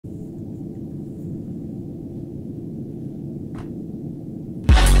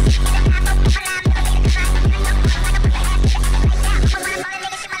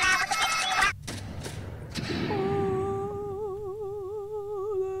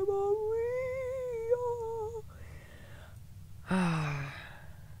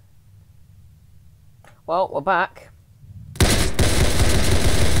Well, we're back.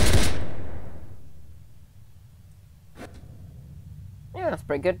 Yeah, that's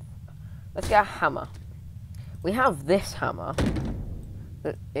pretty good. Let's get a hammer. We have this hammer.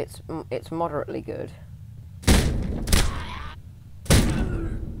 It's moderately good.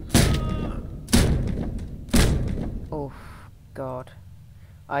 Oh, God.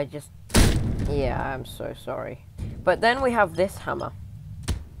 Yeah, I'm so sorry. But then we have this hammer.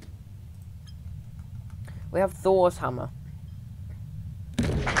 We have Thor's hammer.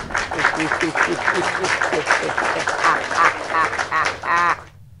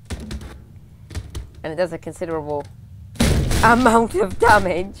 And it does a considerable amount of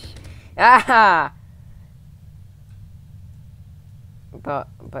damage. Ah! But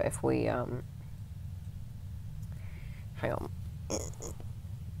if we hang on.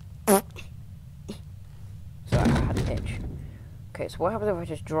 Sorry, I had an itch. Okay, so what happens if I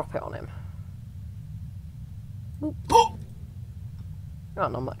just drop it on him? Oh,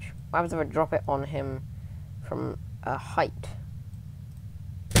 not much. What happens if I drop it on him from a height?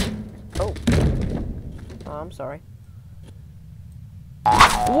 Oh. Oh, I'm sorry.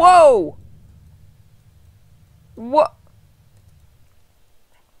 Whoa! What?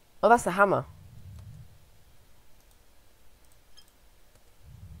 Oh, that's the hammer.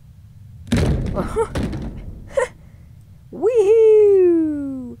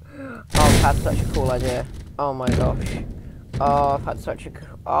 Woohoo! Oh, I've had such a cool idea. Oh my gosh. Oh, I've had such a...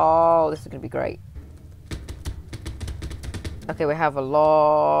 Oh, this is going to be great. Okay, we have a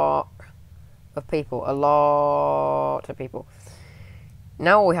lot of people. A lot of people.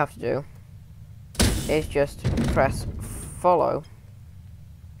 Now all we have to do is just press follow.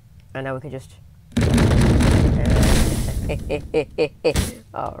 And now we can just...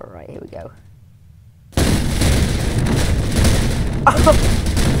 Alright, here we go.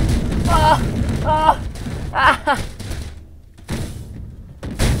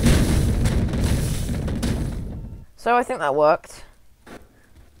 So I think that worked.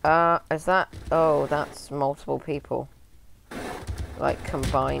 Is that... Oh, that's multiple people. Like,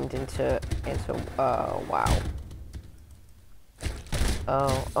 combined into... Oh, wow.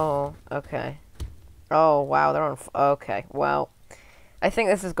 Oh, okay. Oh, wow, they're on... Okay, well... I think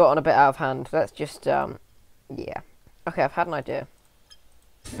this has gotten a bit out of hand. Let's just, yeah. Okay, I've had an idea.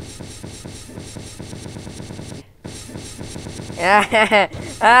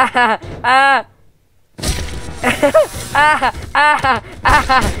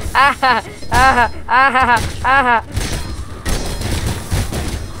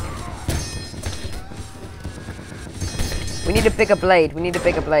 We need a bigger blade. We need a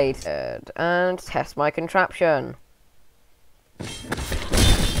bigger blade. And test my contraption.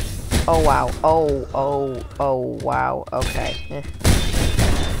 Oh wow. Oh wow. Okay.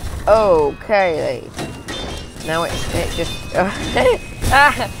 Okay. Now it just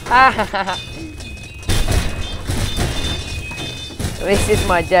This is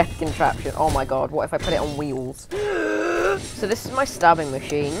my death contraption. Oh my god, what if I put it on wheels? So this is my stabbing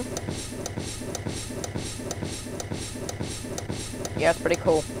machine. Yeah, it's pretty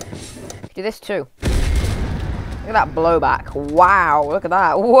cool. Do this too. Look at that blowback. Wow, look at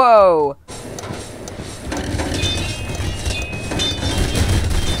that. Whoa!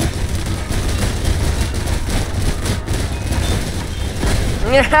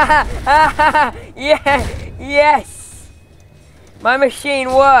 Yeah! Yes! My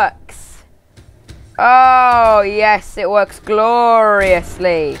machine works! Oh, yes, it works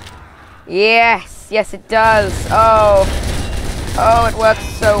gloriously. Yes, yes it does. Oh, it works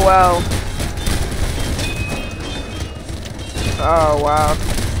so well. Oh, wow.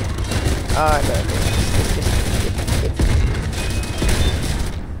 Oh,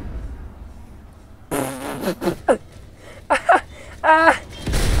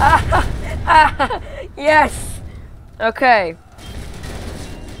 yes! Okay.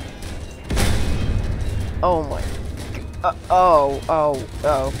 Oh my... oh.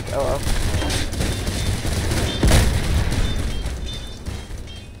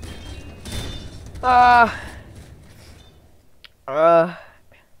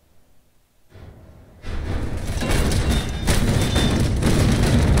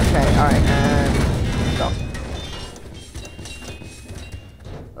 Okay, alright, and... Stop.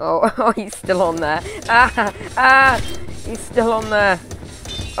 Oh, he's still on there. He's still on there.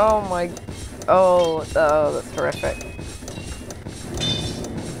 Oh my... Oh, that's horrific.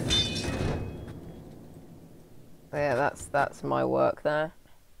 Yeah, that's my work there.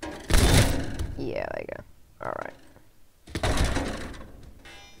 Yeah, there you go. Alright.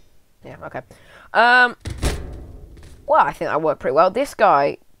 Yeah, okay. Well, I think that worked pretty well. This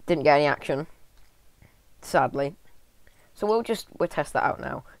guy didn't get any action. sadly. So we'll test that out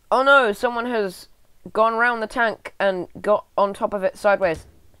now. Oh no, someone has gone round the tank and got on top of it sideways.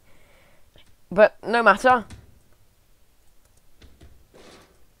 But no matter.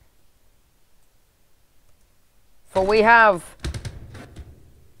 For we have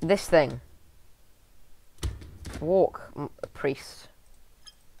this thing. Walk, priest.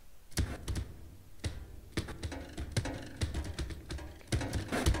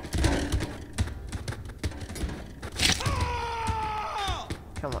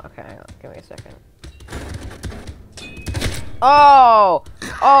 Come on, okay, hang on, give me a second. Oh!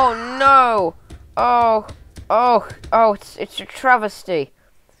 Oh no! Oh, it's a travesty.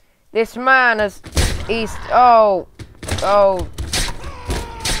 This man has, it's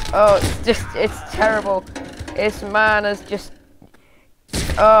terrible. This man has just,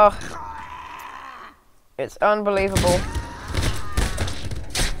 it's unbelievable.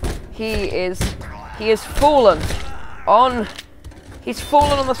 He's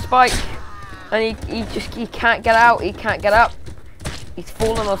fallen on the spike, and he can't get out, he can't get up. He's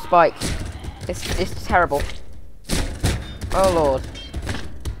fallen on the spike. It's terrible. Oh lord.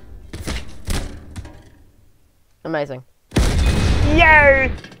 Amazing.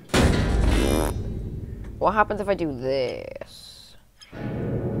 Yay! What happens if I do this?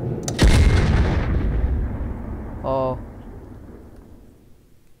 Oh.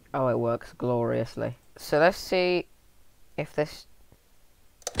 Oh, it works gloriously. So let's see if this...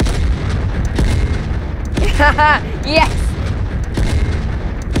 Yes!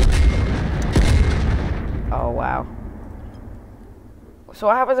 Oh, wow. So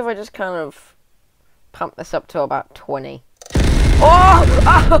what happens if I just kind of pump this up to about 20? Oh!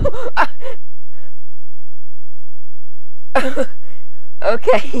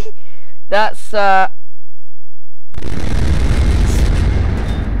 Okay. That's,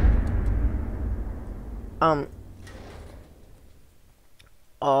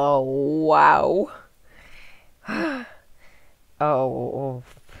 oh, wow. Oh,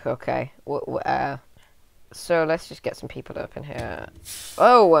 okay. So let's just get some people up in here.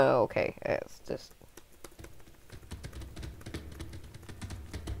 Oh, well, okay. It's just...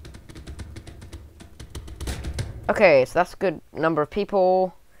 Okay, so that's a good number of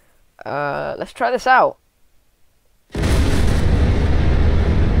people. Let's try this out.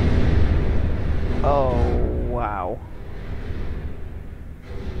 Oh, wow.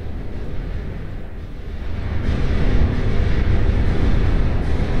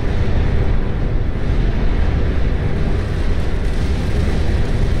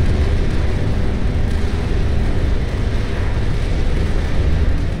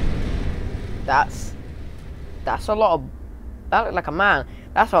 That's a lot of... That looked like a man.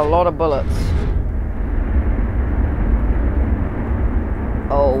 That's a lot of bullets.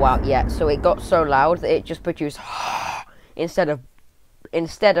 Oh wow, yeah. So it got so loud that it just produced instead of.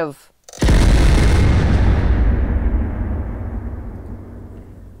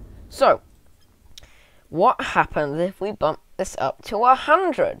 So, what happens if we bump this up to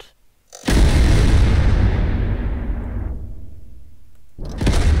 100?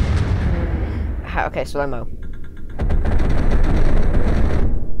 Okay, slow-mo.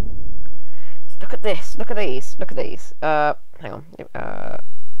 Look at this. Look at these. Look at these. Hang on.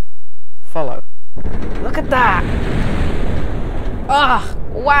 Follow. Look at that. Ah,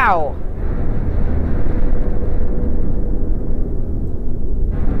 wow.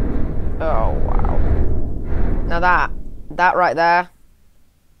 Oh, wow. Now that right there.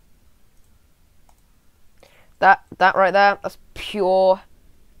 That right there, that's pure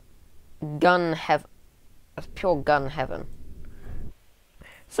gun heaven. That's pure gun heaven.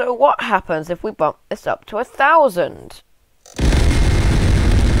 So what happens if we bump this up to 1,000?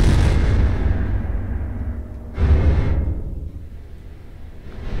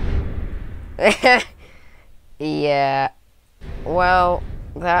 Yeah. Well,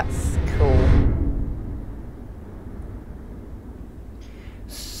 that's cool.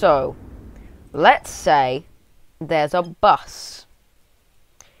 So, let's say there's a bus.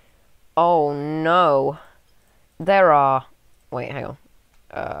 Oh no. There are... Wait, hang on.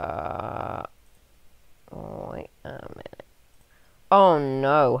 Wait a minute. Oh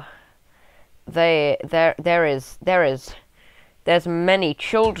no. There's many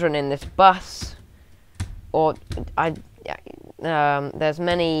children in this bus. Or, there's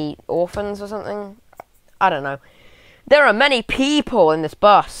many orphans or something. I don't know. There are many people in this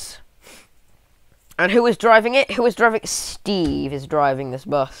bus. And who is driving it? Steve is driving this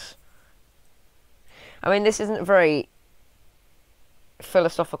bus. I mean, this isn't a very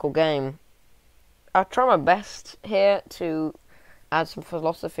philosophical game. I'll try my best here to add some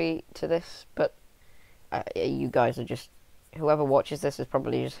philosophy to this, but you guys are just, whoever watches this is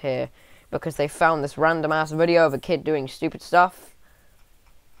probably just here because they found this random ass video of a kid doing stupid stuff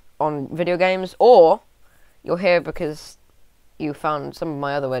on video games, or you're here because you found some of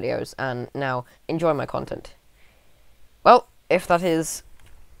my other videos and now enjoy my content. Well, if that is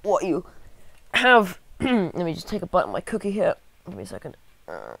what you have, let me just take a bite of my cookie here. Give me a second.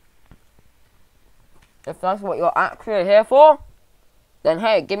 If that's what you're actually here for, then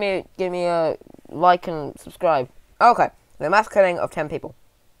hey, give me a like and subscribe. Okay, the mass killing of 10 people,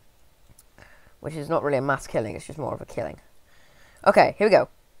 which is not really a mass killing; it's just more of a killing. Okay, here we go.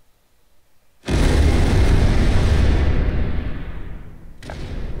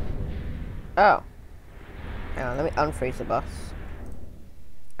 Oh. Hang on, let me unfreeze the bus.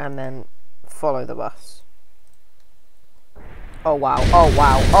 And then follow the bus. Oh wow, oh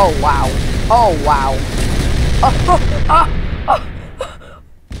wow, oh wow, oh wow.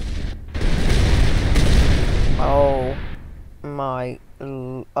 Oh my,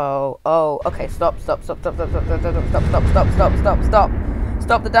 oh, okay, stop the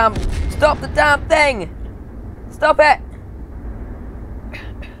damn thing! Stop it!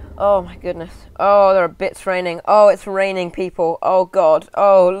 Oh my goodness. Oh, there are bits raining. Oh, it's raining, people. Oh god.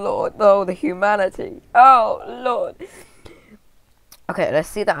 Oh lord. Oh, the humanity. Oh lord. Okay, let's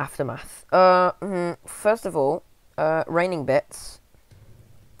see the aftermath. First of all, raining bits.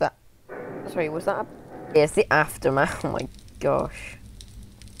 Sorry, was that Here's the aftermath. Oh my gosh.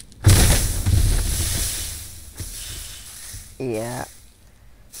 Yeah.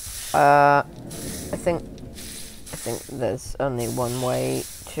 I think there's only one way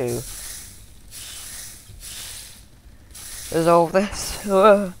to resolve this.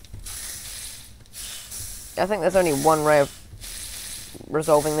 I think there's only one way of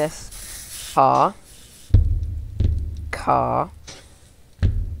resolving this. Car.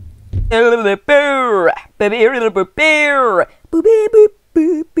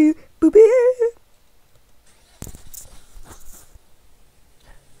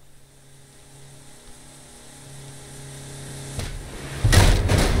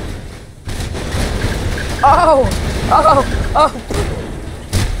 Oh,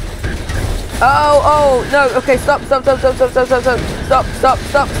 no, okay, stop,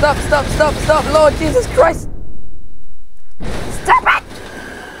 Lord Jesus Christ! Stop it!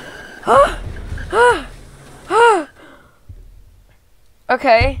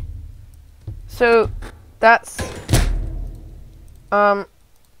 Okay, so, that's,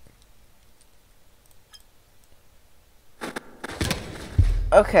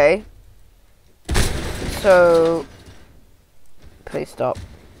 okay, so, please stop.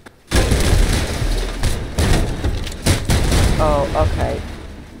 Oh, okay.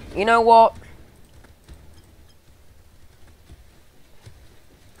 You know what?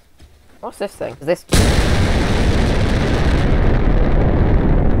 What's this thing? Is this...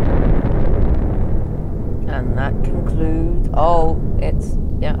 And that concludes... Oh, it's...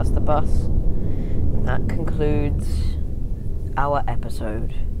 Yeah, that's the bus. That concludes our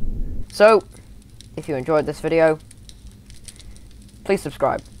episode. So, if you enjoyed this video, please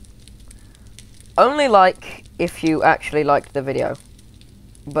subscribe. Only like if you actually liked the video.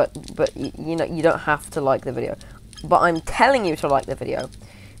 But you know, you don't have to like the video. But I'm telling you to like the video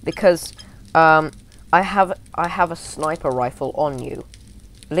because I have a sniper rifle on you,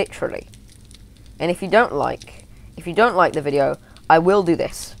 literally. And if you don't like the video, I will do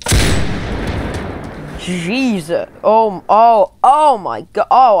this. Jesus! Oh my God!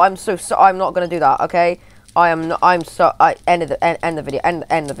 Oh, I'm so sorry. I'm not gonna do that. Okay, I am not. I'm so. End the video.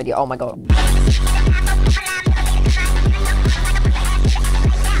 End the video. Oh my God.